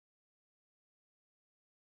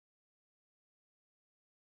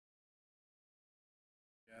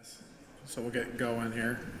So we'll get going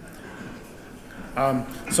here.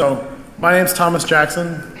 So my name's Thomas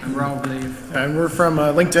Jackson. I'm Rob Leave. And we're from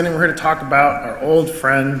LinkedIn, and we're here to talk about our old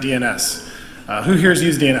friend DNS. Who here's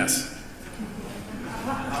used DNS?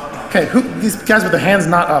 Okay, these guys with the hands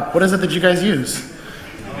not up, what is it that you guys use?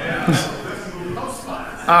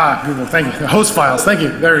 Google, thank you. Host files, thank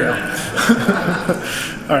you. There we go.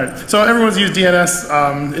 All right, so everyone's used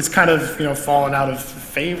DNS. It's kind of, fallen out of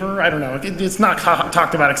favor. I don't know. It's not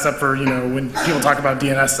talked about except for, when people talk about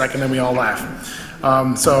DNSSEC and then we all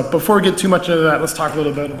laugh. So before we get too much into that, let's talk a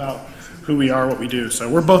little bit about who we are, what we do. So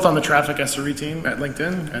we're both on the traffic SRE team at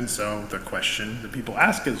LinkedIn, and so the question that people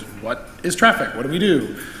ask is, what is traffic? What do we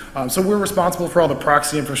do? So we're responsible for all the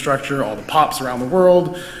proxy infrastructure, all the POPs around the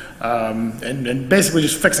world, and basically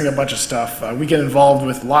just fixing a bunch of stuff. We get involved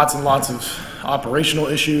with lots and lots of operational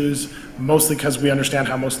issues, mostly because we understand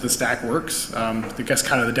how most of the stack works. I guess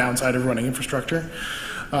kind of the downside of running infrastructure.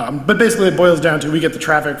 But basically it boils down to we get the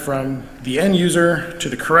traffic from the end user to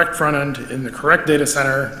the correct front end in the correct data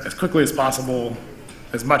center as quickly as possible,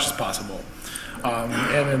 as much as possible.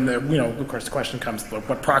 And then, of course, the question comes,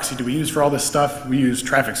 what proxy do we use for all this stuff? We use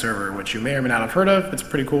Traffic Server, which you may or may not have heard of. It's a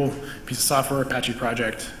pretty cool piece of software, Apache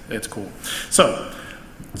project. It's cool. So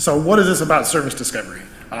what is this about service discovery?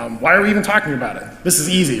 Why are we even talking about it? This is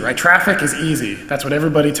easy, right? Traffic is easy. That's what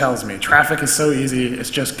everybody tells me. Traffic is so easy. It's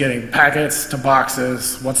just getting packets to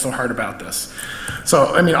boxes. What's so hard about this?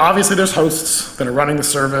 So, obviously there's hosts that are running the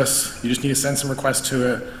service. You just need to send some requests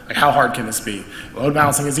to it. Like, how hard can this be? Load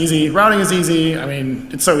balancing is easy. Routing is easy.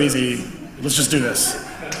 It's so easy. Let's just do this.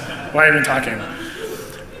 Why are you even talking?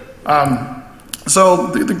 So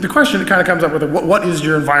the question kind of comes up with what is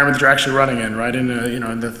your environment that you're actually running in, right?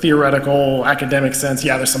 In the theoretical academic sense,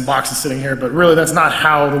 yeah, there's some boxes sitting here, but really that's not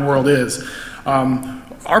how the world is.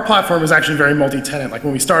 Our platform is actually very multi-tenant. Like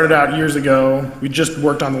when we started out years ago, we just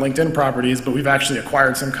worked on the LinkedIn properties, but we've actually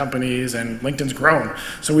acquired some companies and LinkedIn's grown.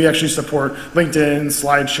 So we actually support LinkedIn,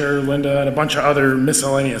 SlideShare, Lynda, and a bunch of other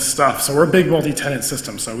miscellaneous stuff. So we're a big multi-tenant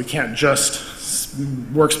system, so we can't just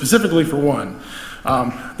work specifically for one.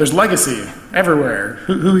 There's legacy everywhere.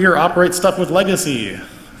 Who here operates stuff with legacy?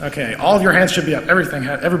 Okay, all of your hands should be up.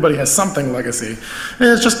 Everybody has something legacy. And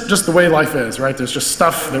it's just the way life is, right? There's just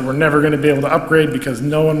stuff that we're never going to be able to upgrade because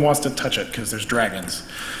no one wants to touch it because there's dragons.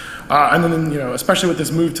 And then, especially with this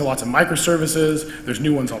move to lots of microservices, there's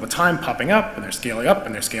new ones all the time popping up, and they're scaling up,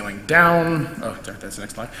 and they're scaling down. Oh, sorry, that's the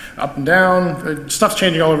next slide. Up and down. Stuff's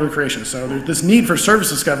changing all over creation. So this need for service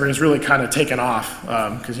discovery has really kind of taken off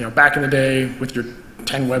because, back in the day with your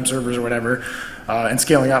 10 web servers or whatever, and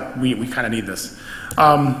scaling up, we kind of need this.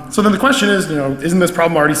 So then the question is, isn't this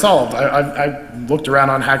problem already solved? I looked around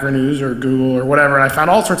on Hacker News or Google or whatever, and I found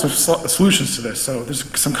all sorts of solutions to this. So there's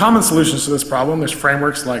some common solutions to this problem. There's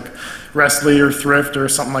frameworks like rest.li or thrift or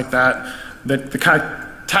something like that kind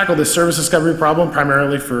of tackle this service discovery problem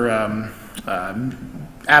primarily for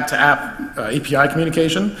app-to-app API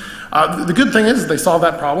communication. The good thing is they solve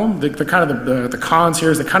that problem. The cons here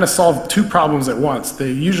is they kind of solve two problems at once.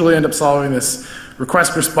 They usually end up solving this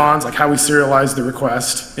request response, like how we serialize the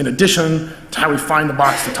request, in addition to how we find the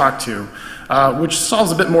box to talk to, which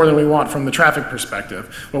solves a bit more than we want from the traffic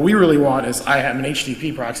perspective. What we really want is I have an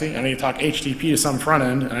HTTP proxy, I need to talk HTTP to some front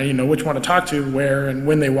end, and I need to know which one to talk to, where, and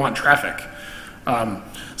when they want traffic.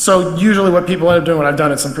 So usually what people end up doing, what I've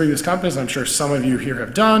done at some previous companies, I'm sure some of you here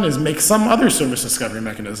have done, is make some other service discovery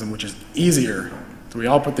mechanism, which is easier. So we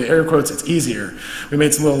all put the air quotes, it's easier. We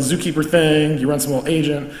made some little zookeeper thing, you run some little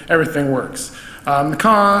agent, everything works.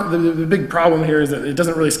 The big problem here is that it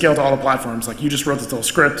doesn't really scale to all the platforms. Like you just wrote this little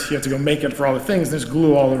script, you have to go make it for all the things, there's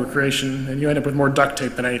glue all over creation, and you end up with more duct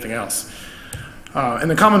tape than anything else. And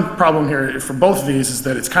the common problem here for both of these is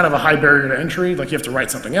that it's kind of a high barrier to entry. Like you have to write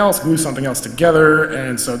something else, glue something else together,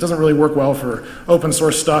 and so it doesn't really work well for open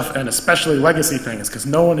source stuff and especially legacy things because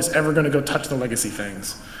no one is ever going to go touch the legacy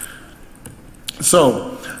things.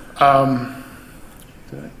 So, and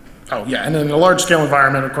then in a large scale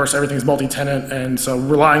environment, of course, everything's multi-tenant, and so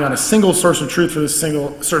relying on a single source of truth for this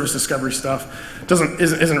single service discovery stuff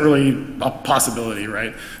isn't really a possibility,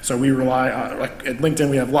 right? So we rely on, like at LinkedIn,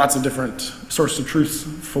 we have lots of different sources of truth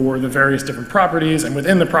for the various different properties, and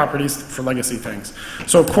within the properties for legacy things.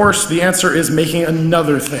 So of course, the answer is making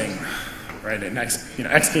another thing, right? And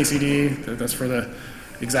XKCD, that's for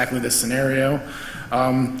exactly this scenario.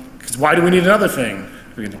 Because why do we need another thing?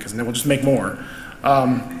 Because then we'll just make more.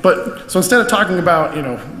 So instead of talking about,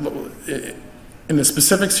 in the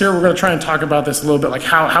specifics here, we're going to try and talk about this a little bit, like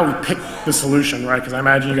how we pick the solution, right? Because I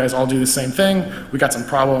imagine you guys all do the same thing. We got some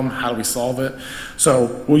problem, how do we solve it?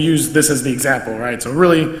 So we'll use this as the example, right? So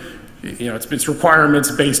really, it's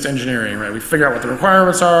requirements-based engineering, right? We figure out what the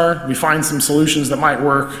requirements are, we find some solutions that might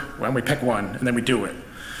work, and we pick one, and then we do it.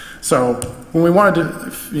 So when we wanted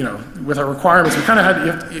to, with our requirements, we kind of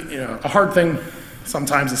had, a hard thing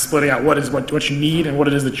sometimes is splitting out what you need and what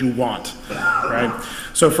it is that you want, right?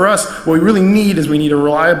 So for us, what we really need is we need a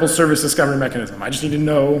reliable service discovery mechanism. I just need to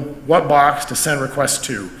know what box to send requests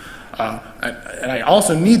to. And I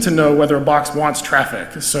also need to know whether a box wants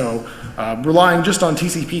traffic. So relying just on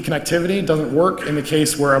TCP connectivity doesn't work in the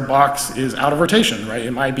case where a box is out of rotation, right?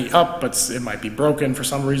 It might be up, but it might be broken for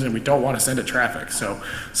some reason. We don't want to send it traffic. So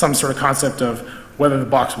some sort of concept of whether the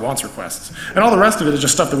box wants requests. And all the rest of it is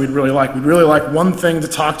just stuff that we'd really like. We'd really like one thing to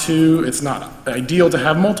talk to. It's not ideal to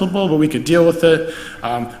have multiple, but we could deal with it.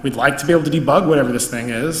 We'd like to be able to debug whatever this thing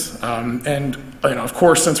is. And of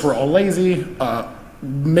course, since we're all lazy,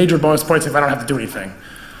 major bonus points if I don't have to do anything.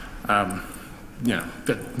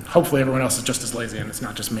 Hopefully everyone else is just as lazy and it's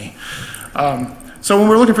not just me. So when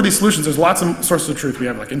we're looking for these solutions, there's lots of sources of truth. We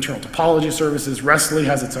have like internal topology services. rest.li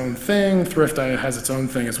has its own thing. thrift has its own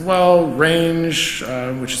thing as well. Range,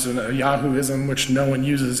 which is a Yahooism, which no one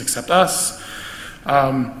uses except us.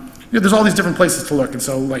 There's all these different places to look. And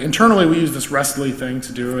so like internally we use this rest.li thing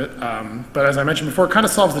to do it. But as I mentioned before, it kind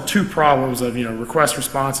of solves the two problems of request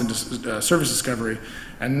response and service discovery.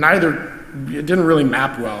 And it didn't really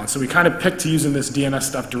map well. And so we kind of picked to using this DNS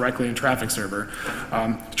stuff directly in traffic server.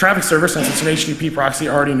 Traffic server, since it's an HTTP proxy,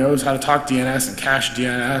 already knows how to talk DNS and cache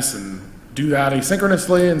DNS and do that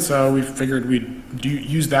asynchronously. And so we figured we'd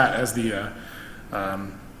use that as the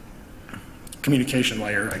communication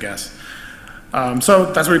layer, I guess. So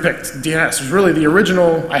that's what we picked, DNS. It was really the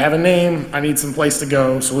original, I have a name, I need some place to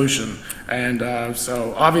go solution. And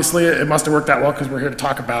so obviously it must have worked out well because we're here to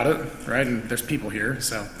talk about it, right? And there's people here,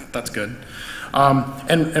 so that's good.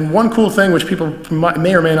 And one cool thing which people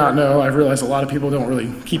may or may not know, I've realized a lot of people don't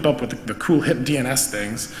really keep up with the cool hip DNS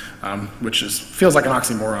things, which feels like an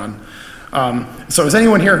oxymoron. So has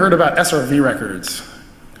anyone here heard about SRV records?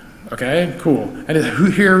 Okay, cool. And who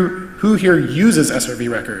here uses SRV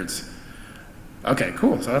records? Okay,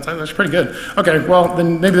 cool. So that's pretty good. Okay, well,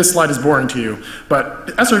 then maybe this slide is boring to you. But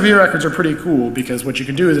SRV records are pretty cool because what you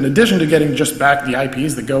can do is in addition to getting just back the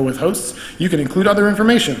IPs that go with hosts, you can include other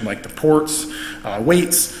information like the ports,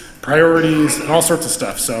 weights, priorities, and all sorts of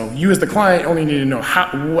stuff. So you as the client only need to know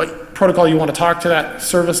what protocol you want to talk to that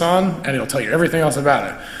service on, and it'll tell you everything else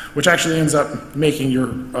about it, which actually ends up making your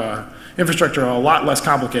infrastructure a lot less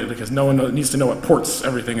complicated because no one needs to know what ports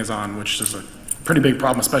everything is on, which is a pretty big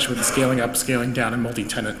problem, especially with the scaling up, scaling down, and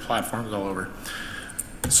multi-tenant platforms all over.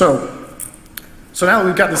 So now that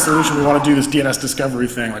we've got this solution, we want to do this DNS discovery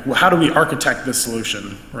thing. Like, well, how do we architect this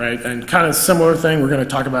solution, right? And kind of similar thing, we're going to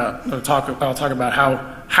talk about. I'll talk about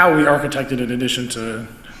how we architected in addition to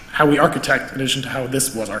how we architect in addition to how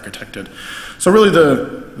this was architected. So really,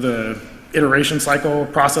 the iteration cycle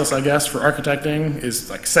process, I guess, for architecting is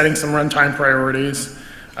like setting some runtime priorities.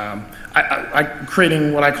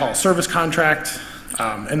 Creating what I call a service contract,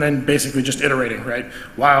 and then basically just iterating, right?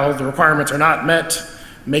 While the requirements are not met,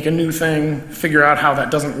 make a new thing, figure out how that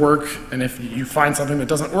doesn't work, and if you find something that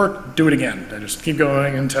doesn't work, do it again. And just keep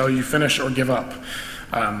going until you finish or give up.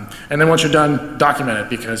 And then once you're done, document it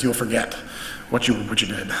because you'll forget what you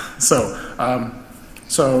did. So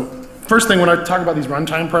first thing when I talk about these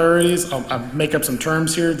runtime priorities, I'll make up some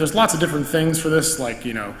terms here. There's lots of different things for this, like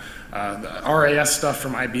the RAS stuff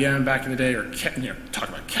from IBM back in the day, or talk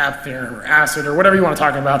about CAP theorem or ACID or whatever you want to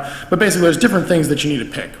talk about. But basically, there's different things that you need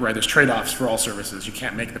to pick, right? There's trade-offs for all services. You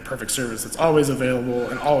can't make the perfect service that's always available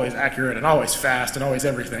and always accurate and always fast and always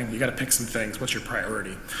everything. You got to pick some things. What's your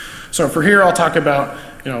priority? So for here, I'll talk about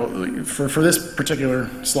for this particular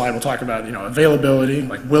slide, we'll talk about availability,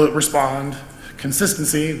 like will it respond?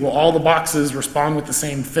 Consistency, will all the boxes respond with the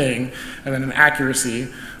same thing? And then an accuracy,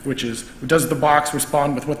 which is, does the box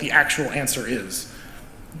respond with what the actual answer is?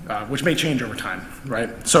 Which may change over time, right?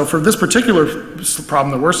 So for this particular problem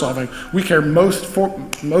that we're solving, we care most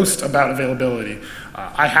about availability.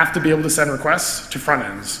 I have to be able to send requests to front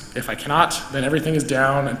ends. If I cannot, then everything is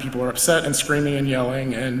down and people are upset and screaming and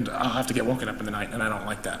yelling, and I'll have to get woken up in the night, and I don't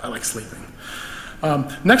like that. I like sleeping.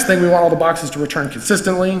 Next thing, we want all the boxes to return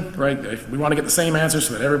consistently, right? If we want to get the same answer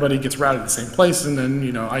so that everybody gets routed to the same place, and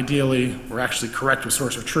then, ideally, we're actually correct with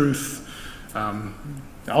source of truth.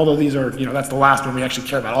 Although these are, that's the last one, we actually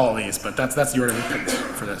care about all of these, but that's the order we picked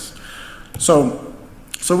for this. So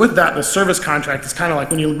So with that, the service contract is kind of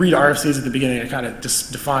like when you read RFCs at the beginning, it kind of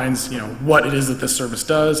just defines, what it is that this service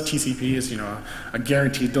does. TCP is, a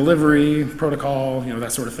guaranteed delivery protocol,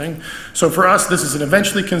 that sort of thing. So for us, this is an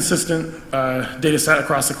eventually consistent data set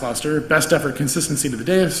across the cluster, best effort consistency to the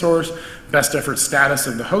data source, best effort status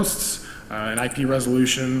of the hosts, an IP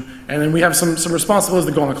resolution, and then we have some responsibilities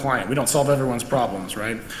that go on the client. We don't solve everyone's problems,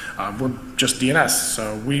 right? We're just DNS,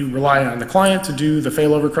 so we rely on the client to do the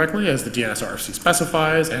failover correctly as the DNS RFC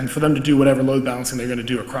specifies, and for them to do whatever load balancing they're going to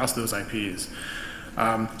do across those IPs.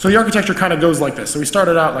 So the architecture kind of goes like this. So we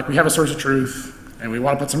started out like we have a source of truth, and we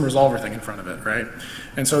want to put some resolver thing in front of it, right?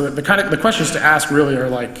 And so the questions to ask really are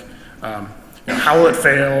like, how will it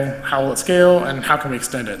fail, how will it scale, and how can we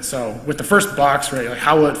extend it? So with the first box, right, like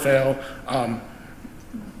how will it fail?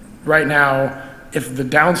 Right now, if the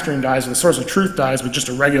downstream dies or the source of truth dies with just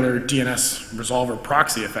a regular DNS resolver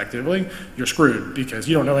proxy effectively, you're screwed because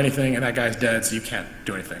you don't know anything and that guy's dead, so you can't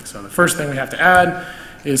do anything. So the first thing we have to add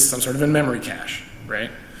is some sort of in-memory cache,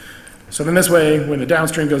 right? So then this way, when the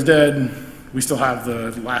downstream goes dead, we still have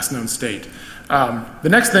the last known state. The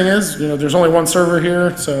next thing is, there's only one server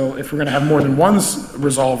here, so if we're going to have more than one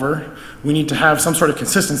resolver, we need to have some sort of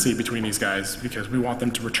consistency between these guys because we want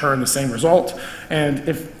them to return the same result. And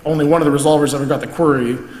if only one of the resolvers ever got the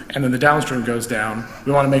query and then the downstream goes down,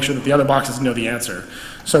 we want to make sure that the other boxes know the answer.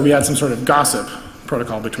 So we add some sort of gossip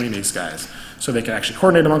protocol between these guys so they can actually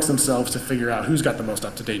coordinate amongst themselves to figure out who's got the most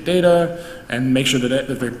up-to-date data and make sure that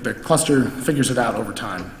the cluster figures it out over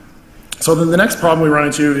time. So then the next problem we run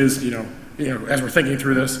into is, as we're thinking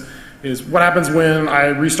through this, is what happens when I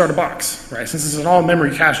restart a box, right? Since this is an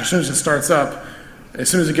all-memory cache, as soon as it starts up, as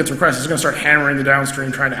soon as it gets requested, it's going to start hammering the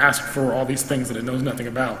downstream, trying to ask for all these things that it knows nothing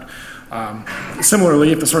about.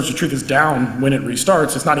 Similarly, if the source of truth is down when it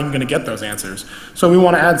restarts, it's not even going to get those answers. So we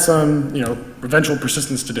want to add some, eventual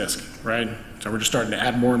persistence to disk, right? So we're just starting to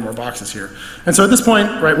add more and more boxes here. And so at this point,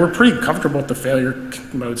 right, we're pretty comfortable with the failure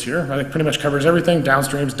modes here. I think pretty much covers everything.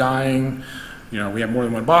 Downstream's dying. We have more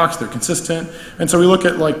than one box, they're consistent. And so we look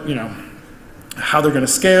at how they're going to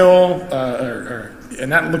scale, and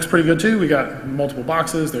that looks pretty good too. We got multiple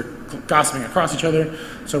boxes, they're gossiping across each other,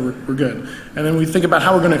 so we're good. And then we think about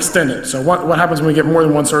how we're going to extend it. So what happens when we get more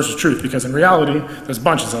than one source of truth? Because in reality, there's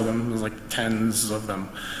bunches of them, there's like tens of them.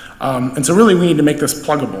 And so really we need to make this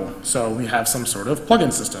pluggable. So we have some sort of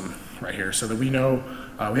plugin system right here so that we know,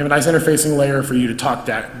 we have a nice interfacing layer for you to talk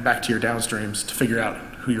back to your downstreams to figure out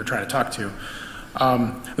who you're trying to talk to.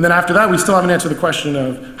 And then after that, we still haven't answered the question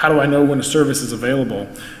of how do I know when a service is available?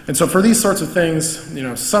 And so for these sorts of things,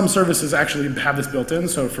 some services actually have this built in.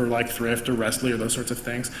 So for like thrift or rest.li or those sorts of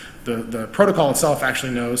things, the protocol itself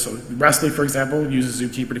actually knows. So rest.li, for example, uses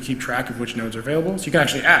Zookeeper to keep track of which nodes are available. So you can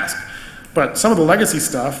actually ask. But some of the legacy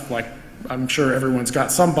stuff, like I'm sure everyone's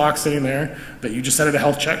got some box sitting there that you just send it a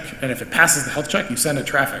health check. And if it passes the health check, you send it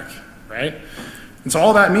traffic, right? And so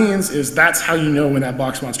all that means is that's how you know when that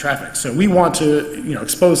box wants traffic. So we want to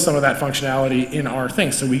expose some of that functionality in our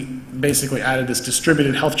thing. So we basically added this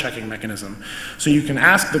distributed health checking mechanism. So you can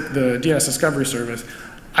ask the DNS discovery service,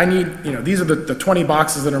 I need, these are the 20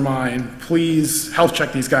 boxes that are mine. Please health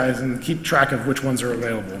check these guys and keep track of which ones are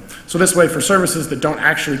available. So this way for services that don't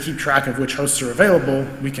actually keep track of which hosts are available,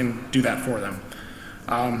 we can do that for them.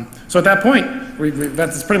 So at that point,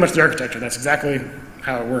 that's pretty much the architecture. That's exactly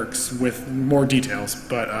how it works with more details.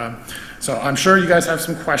 But so I'm sure you guys have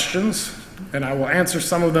some questions, and I will answer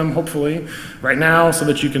some of them hopefully right now so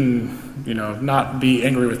that you can not be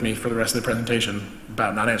angry with me for the rest of the presentation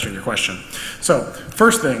about not answering your question. So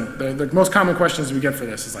first thing, the most common questions we get for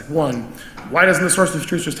this is like, one, why doesn't the source of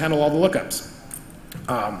truth just handle all the lookups?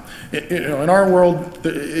 In our world,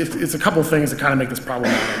 it's a couple of things that kind of make this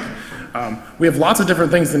problematic. We have lots of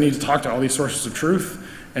different things that need to talk to all these sources of truth.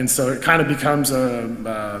 And so it kind of becomes an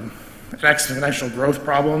exponential growth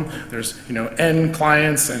problem. There's n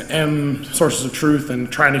clients and m sources of truth, and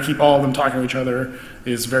trying to keep all of them talking to each other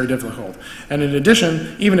is very difficult. And in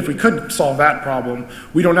addition, even if we could solve that problem,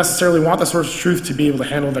 we don't necessarily want the source of truth to be able to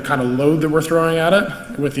handle the kind of load that we're throwing at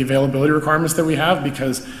it with the availability requirements that we have,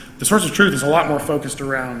 because the source of truth is a lot more focused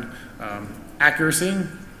around accuracy,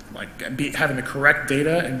 like having the correct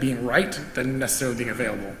data and being right, than necessarily being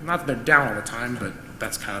available. Not that they're down all the time, but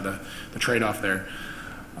that's kind of the trade-off there.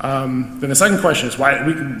 Then the second question is why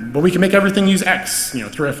we can make everything use X,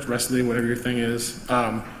 thrift, rest.li, whatever your thing is.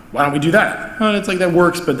 Why don't we do that? Well, it's like that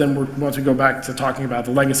works, but then once we go back to talking about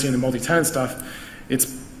the legacy and the multi-tenant stuff, it's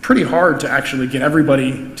pretty hard to actually get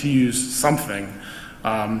everybody to use something.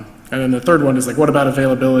 And then the third one is like, what about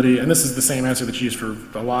availability? And this is the same answer that's used for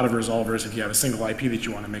a lot of resolvers. If you have a single IP that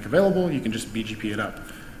you want to make available, you can just BGP it up.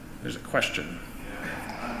 There's a question.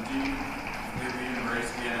 Yeah. Do you believe the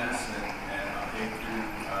embrace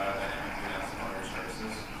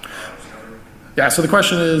Yeah, so the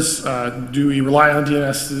question is, do we rely on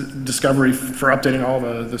DNS discovery for updating all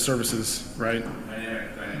the services, right?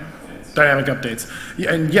 Dynamic updates.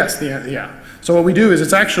 Yeah, and yes, yeah. So what we do is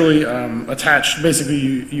it's actually attached,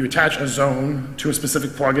 basically you attach a zone to a specific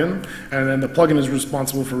plugin, and then the plugin is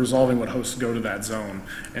responsible for resolving what hosts go to that zone.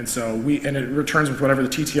 And so and it returns with whatever the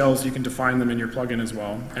TTLs, you can define them in your plugin as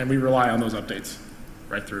well, and we rely on those updates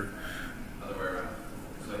right through. Other way around.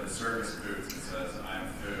 So the service boots and says, I'm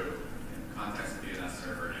foo, in context of DNS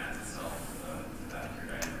server, adds itself to that your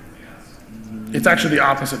dynamic DNS. It's actually the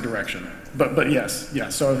opposite direction. But yes.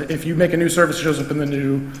 So if you make a new service, it shows up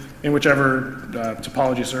in whichever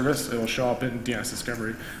topology service, it will show up in DNS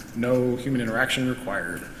discovery. No human interaction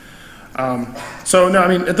required. So no, I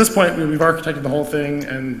mean, at this point, we've architected the whole thing,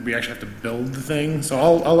 and we actually have to build the thing. So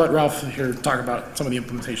I'll let Ralph here talk about some of the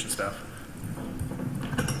implementation stuff.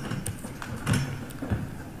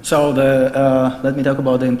 So let me talk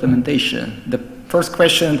about the implementation. The first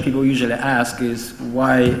question people usually ask is,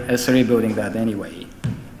 why SRE building that anyway?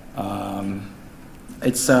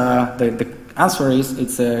 The answer is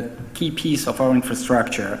it's a key piece of our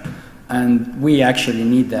infrastructure, and we actually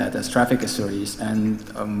need that as traffic SREs,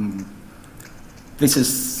 and this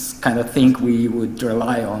is kind of thing we would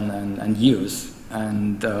rely on and use.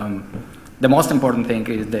 And the most important thing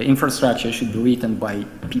is the infrastructure should be written by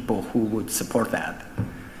people who would support that,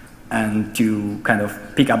 and to kind of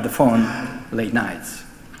pick up the phone late nights.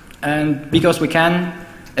 And because we can,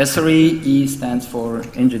 SRE, E stands for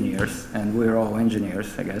engineers, and we're all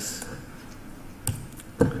engineers, I guess.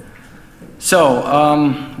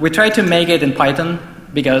 So we try to make it in Python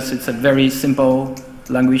because it's a very simple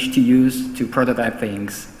language to use to prototype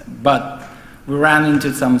things. But we ran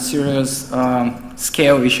into some serious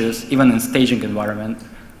scale issues, even in staging environment,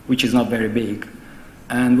 which is not very big.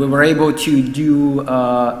 And we were able to do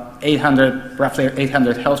roughly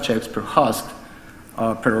 800 health checks per host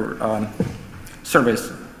per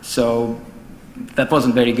service. So that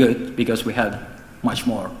wasn't very good because we had much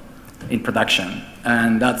more in production.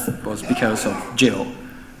 And that was because of Jill.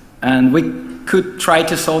 And we could try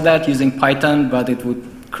to solve that using Python, but it would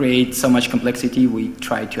create so much complexity we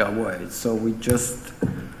tried to avoid. So we just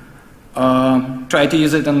tried to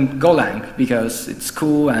use it in Golang because it's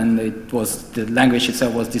cool, and the language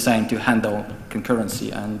itself was designed to handle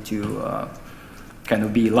concurrency and to kind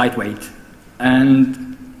of be lightweight. And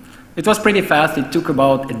it was pretty fast. It took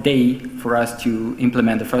about a day for us to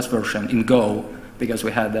implement the first version in Go because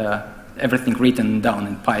we had everything written down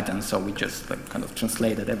in Python. So we just kind of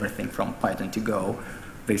translated everything from Python to Go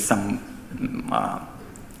with some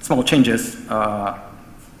small changes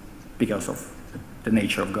because of the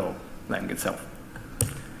nature of Golang itself.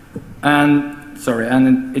 And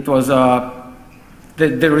it was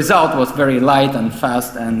the result was very light and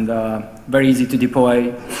fast and very easy to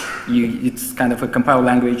deploy. It's kind of a compiled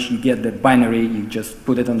language. You get the binary, you just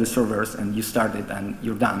put it on the servers, and you start it, and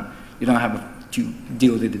you're done. You don't have to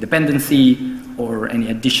deal with the dependency or any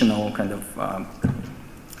additional kind of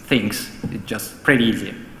things. It's just pretty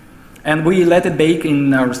easy. And we let it bake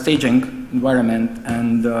in our staging environment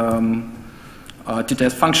and to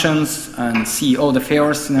test functions and see all the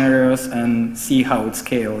failure scenarios and see how it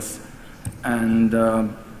scales. And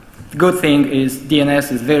the good thing is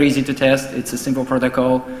DNS is very easy to test. It's a simple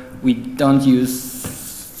protocol. We don't use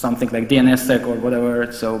something like DNSSEC or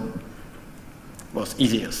whatever, so it was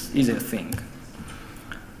easiest thing.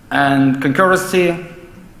 And concurrency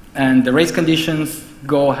and the race conditions,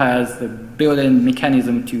 Go has the built-in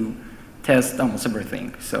mechanism to test almost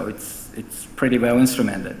everything. So it's pretty well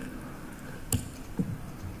instrumented.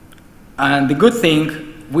 And the good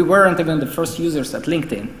thing, we weren't even the first users at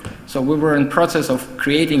LinkedIn. So we were in process of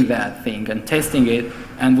creating that thing and testing it,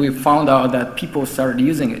 and we found out that people started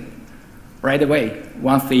using it right away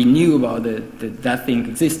once they knew about that thing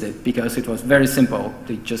existed, because it was very simple.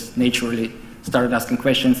 They just naturally started asking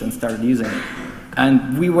questions and started using it.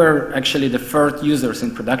 And we were actually the first users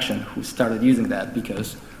in production who started using that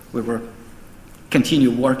because we were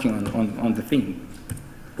continue working on the thing.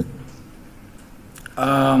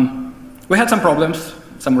 We had some problems,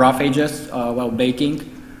 some rough edges while baking.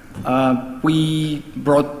 We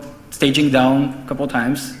brought staging down a couple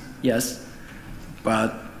times, yes,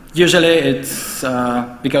 but usually it's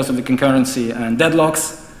because of the concurrency and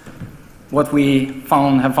deadlocks. What we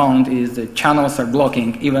have found is the channels are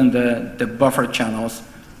blocking, even the buffer channels.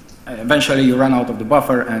 Eventually you run out of the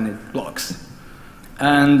buffer and it blocks.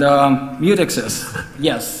 And mutexes,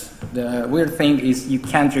 yes, the weird thing is you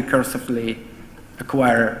can't recursively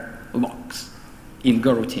acquire logs in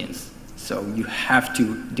Go routines. So you have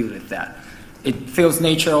to deal with that. It feels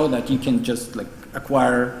natural that you can just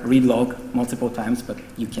acquire read log multiple times, but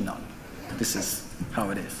you cannot. this is how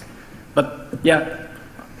it is. But yeah,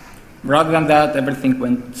 rather than that, everything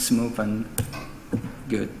went smooth and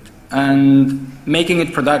good. And making it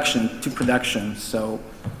to production. So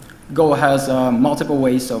Go has multiple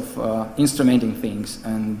ways of instrumenting things,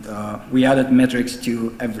 and we added metrics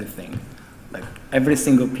to everything. Like every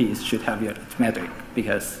single piece should have your metric,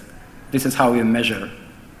 because this is how you measure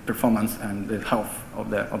performance and the health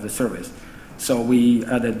of the service. So we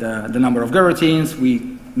added the number of coroutines,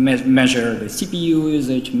 we measure the CPU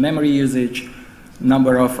usage, memory usage,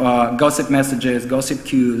 number of gossip messages, gossip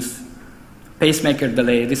queues, pacemaker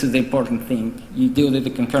delay. This is the important thing. You deal with the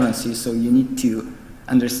concurrency, so you need to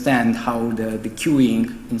understand how the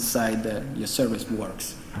queuing inside your service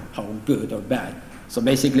works, how good or bad. So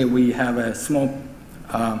basically, we have a small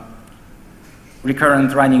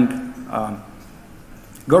recurrent running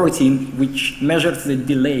coroutine which measures the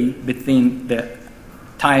delay between the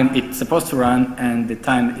time it's supposed to run and the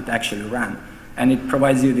time it actually ran. And it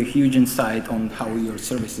provides you the huge insight on how your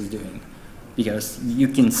service is doing, because you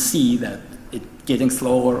can see that it's getting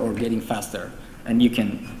slower or getting faster, and you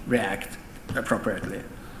can react appropriately.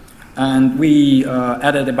 And we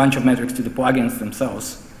added a bunch of metrics to the plugins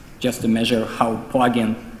themselves just to measure how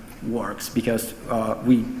plugin works, because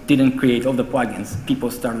we didn't create all the plugins.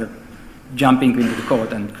 People started jumping into the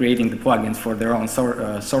code and creating the plugins for their own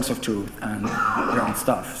source of truth and their own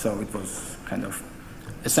stuff. So it was kind of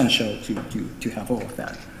essential to have all of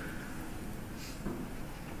that.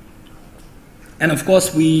 And of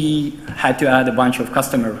course, we had to add a bunch of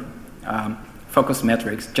customer focus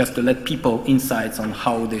metrics just to let people insights on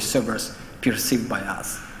how the servers perceived by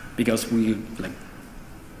us, because we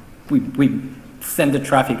send the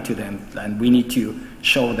traffic to them, and we need to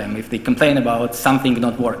show them if they complain about something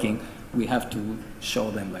not working. We have to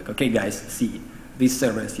show them, like, okay, guys, see, this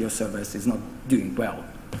service, your service, is not doing well,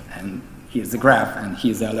 and here's the graph, and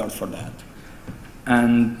here's the alert for that.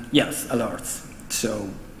 And yes, alerts. So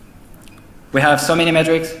we have so many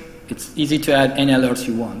metrics. It's easy to add any alerts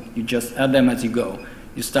you want. You just add them as you go.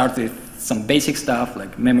 You start with some basic stuff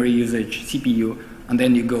like memory usage, CPU, and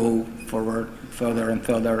then you go forward further and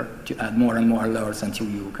further to add more and more alerts until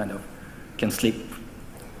you kind of can sleep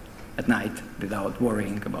at night without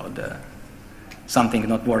worrying about something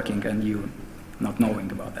not working and you not knowing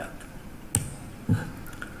about that.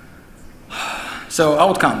 So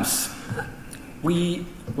outcomes. We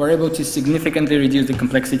were able to significantly reduce the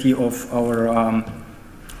complexity of our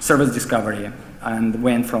service discovery and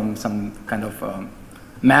went from some kind of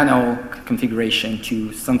manual configuration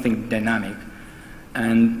to something dynamic.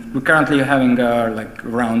 And we're currently having like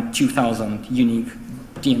around 2,000 unique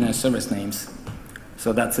DNS service names.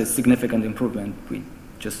 So that's a significant improvement. We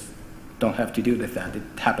just don't have to deal with that. It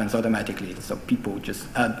happens automatically. So people just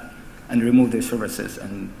add and remove their services,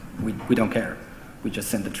 and we don't care. We just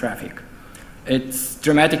send the traffic. It's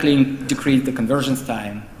dramatically decreased the conversions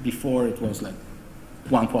time. Before it was like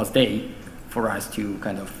 1+ day for us to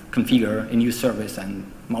kind of configure a new service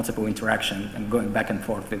and multiple interaction and going back and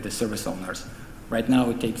forth with the service owners. Right now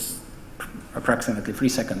it takes approximately 3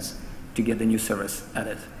 seconds to get the new service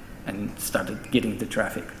added and started getting the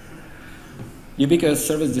traffic. Ubiquitous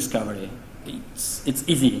service discovery, it's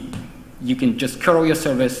easy. You can just curl your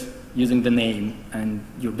service using the name and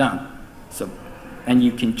you're done. So, and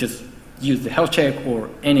you can just use the health check or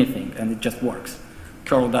anything and it just works.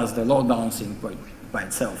 Curl does the load balancing by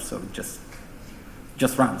itself, so it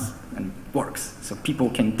just runs and works. So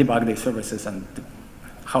people can debug their services and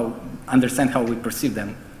understand how we perceive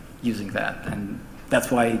them using that. And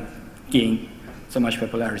that's why it gained so much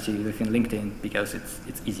popularity within LinkedIn, because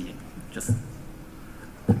it's easy, just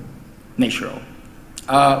natural.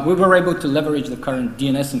 We were able to leverage the current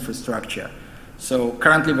DNS infrastructure. So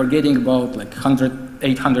currently we're getting about like 800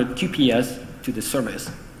 QPS to the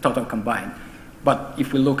service, total combined. But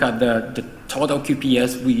if we look at the total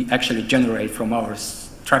QPS we actually generate from our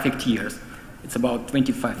traffic tiers, it's about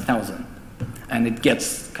 25,000. And it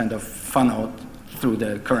gets kind of funneled through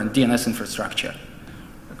the current DNS infrastructure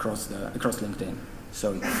across LinkedIn.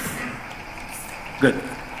 So it's good.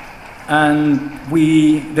 And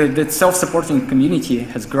the self-supporting community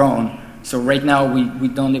has grown. So right now we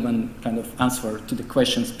don't even kind of answer to the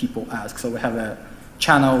questions people ask. So we have a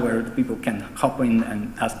channel where people can hop in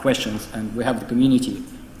and ask questions, and we have the community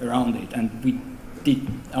around it. And we did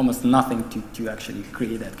almost nothing to actually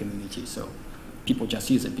create that community. So people just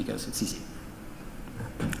use it because it's easy.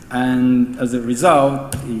 And as a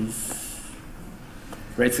result is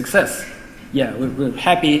great success. Yeah, we're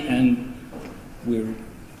happy and we're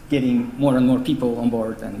getting more and more people on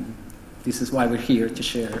board, and this is why we're here, to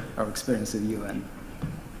share our experience with you. And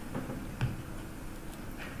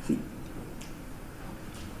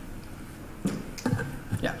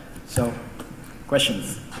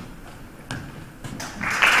Questions?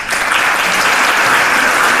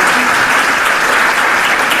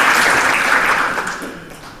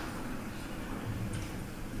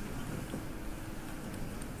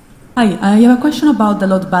 Hi, I have a question about the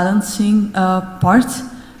load balancing part.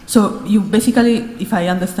 So you basically, if I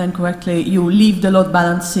understand correctly, you leave the load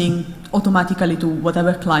balancing automatically to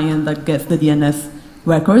whatever client that gets the DNS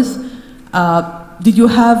records. Did you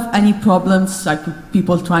have any problems, like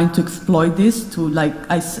people trying to exploit this to, like,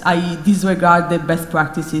 I disregard the best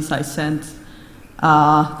practices, I send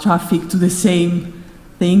traffic to the same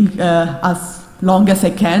thing as long as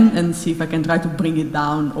I can and see if I can try to bring it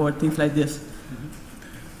down or things like this?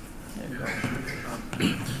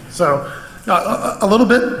 So a little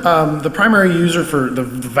bit. The primary user for the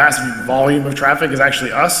vast volume of traffic is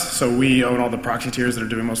actually us. So we own all the proxy tiers that are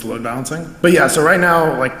doing most of the load balancing. But yeah, so right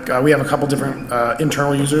now, like we have a couple different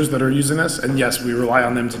internal users that are using this, and yes, we rely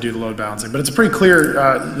on them to do the load balancing. But it's pretty clear.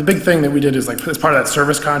 The big thing that we did is like as part of that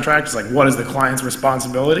service contract is like what is the client's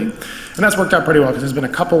responsibility, and that's worked out pretty well because there's been a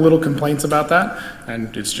couple little complaints about that,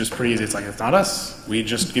 and it's just pretty easy. It's like it's not us. We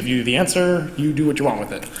just give you the answer. You do what you want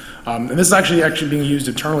with it. And this is actually being used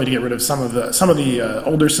internally to get rid of some of the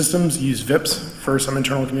older systems use VIPs for some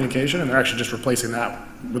internal communication, and they're actually just replacing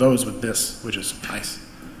those with this, which is nice.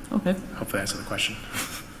 Okay. Hopefully I answered the question.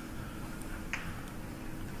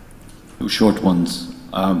 Two short ones.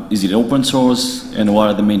 Is it open source, and what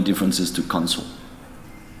are the main differences to console?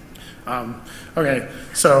 Okay,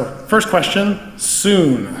 so first question,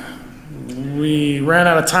 soon. We ran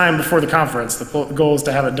out of time before the conference. The goal is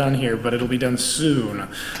to have it done here, but it'll be done soon.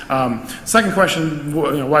 Second question,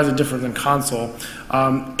 why is it different than console?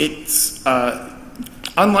 It's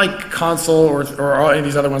unlike console or any of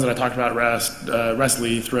these other ones that I talked about,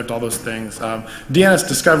 rest.li, thrift, all those things. DNS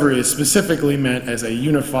discovery is specifically meant as a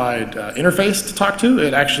unified interface to talk to.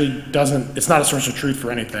 It actually doesn't, it's not a source of truth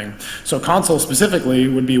for anything. So console specifically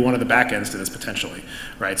would be one of the backends to this potentially,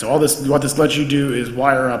 right? So what this lets you do is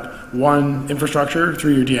wire up one infrastructure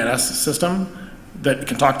through your DNS system that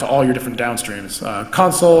can talk to all your different downstreams.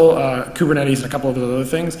 Console, Kubernetes, and a couple of those other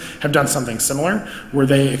things have done something similar where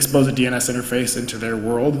they expose a DNS interface into their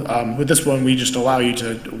world. With this one, we just allow you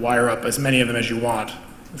to wire up as many of them as you want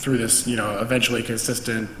through this, eventually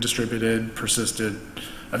consistent, distributed,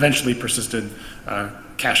 eventually persistent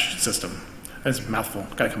cache system. That's a mouthful.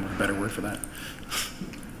 Got to come up with a better word for that.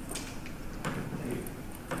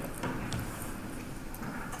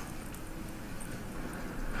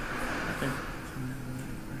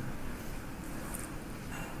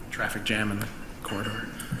 Traffic jam in the corridor.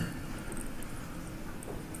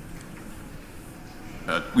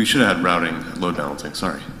 We should have had routing, load balancing,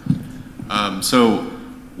 sorry. So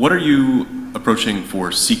what are you approaching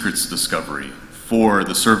for secrets discovery for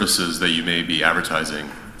the services that you may be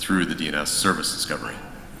advertising through the DNS service discovery?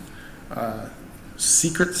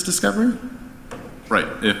 Secrets discovery? Right.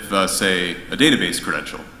 If, say, a database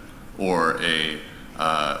credential or a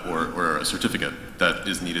certificate that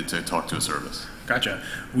is needed to talk to a service. Gotcha.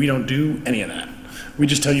 We don't do any of that. We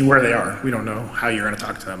just tell you where they are. We don't know how you're going to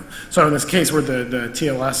talk to them. So in this case, where the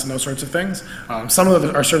TLS and those sorts of things, some of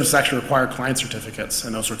our services actually require client certificates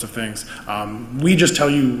and those sorts of things. We just tell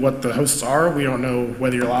you what the hosts are. We don't know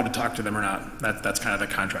whether you're allowed to talk to them or not. That's kind of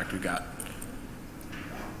the contract we got.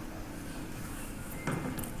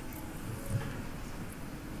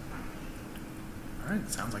 All right,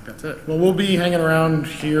 sounds like that's it. Well, we'll be hanging around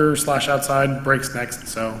here / outside, breaks next.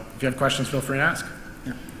 So if you have questions, feel free to ask.